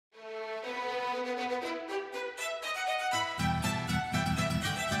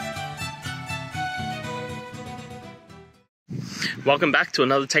Welcome back to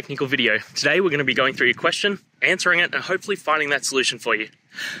another technical video. Today we're going to be going through your question, answering it, and hopefully finding that solution for you.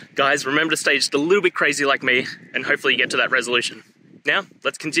 Guys, remember to stay just a little bit crazy like me, and hopefully you get to that resolution. Now,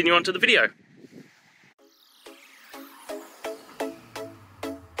 let's continue on to the video.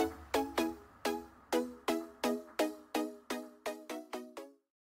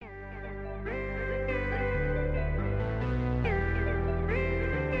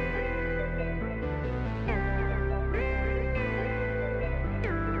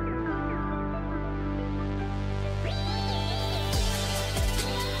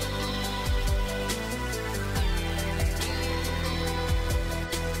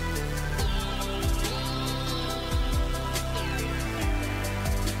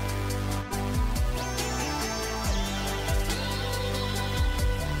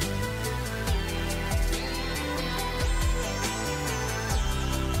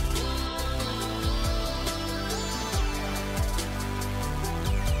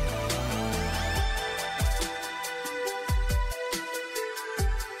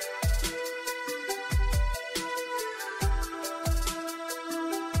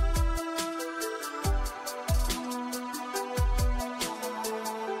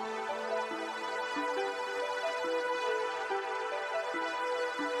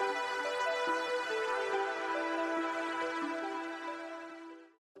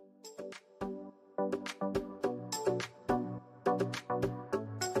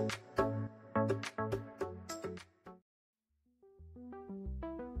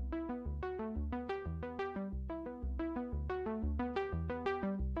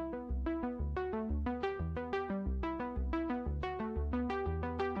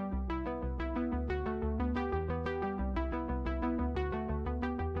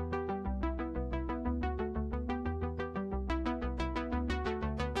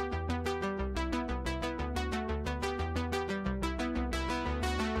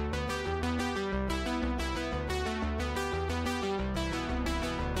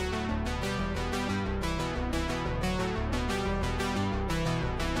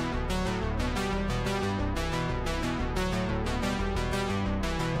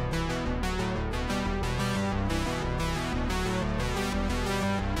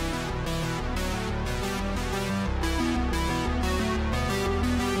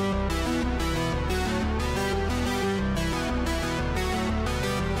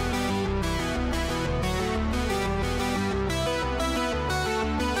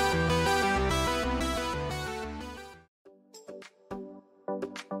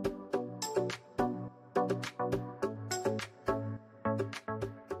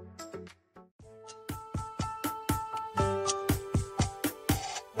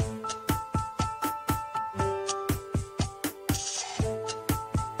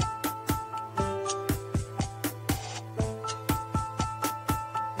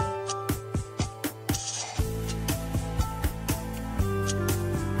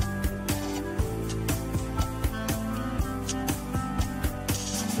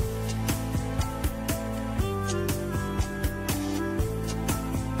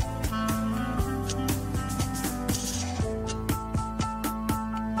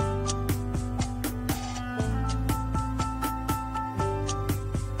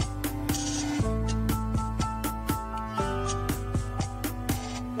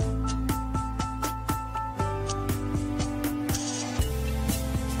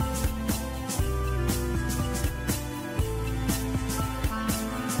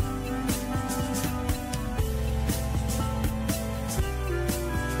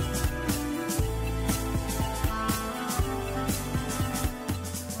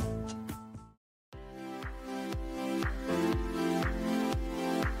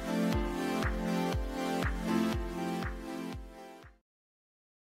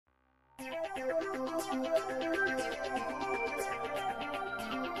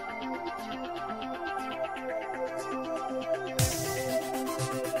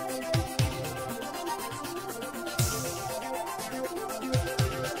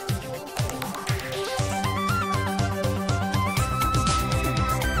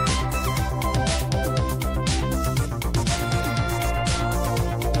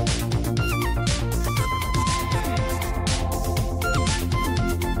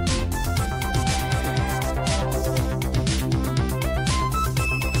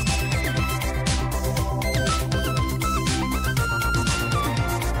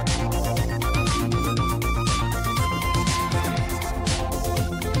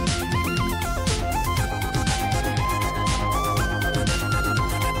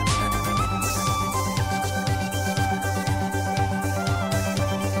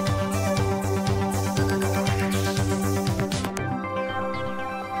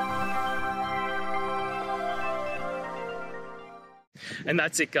 And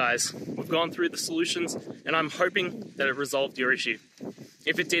that's it, guys. We've gone through the solutions, and I'm hoping that it resolved your issue.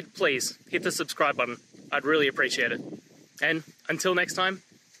 If it did, please hit the subscribe button. I'd really appreciate it. And until next time,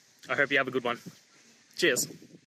 I hope you have a good one. Cheers.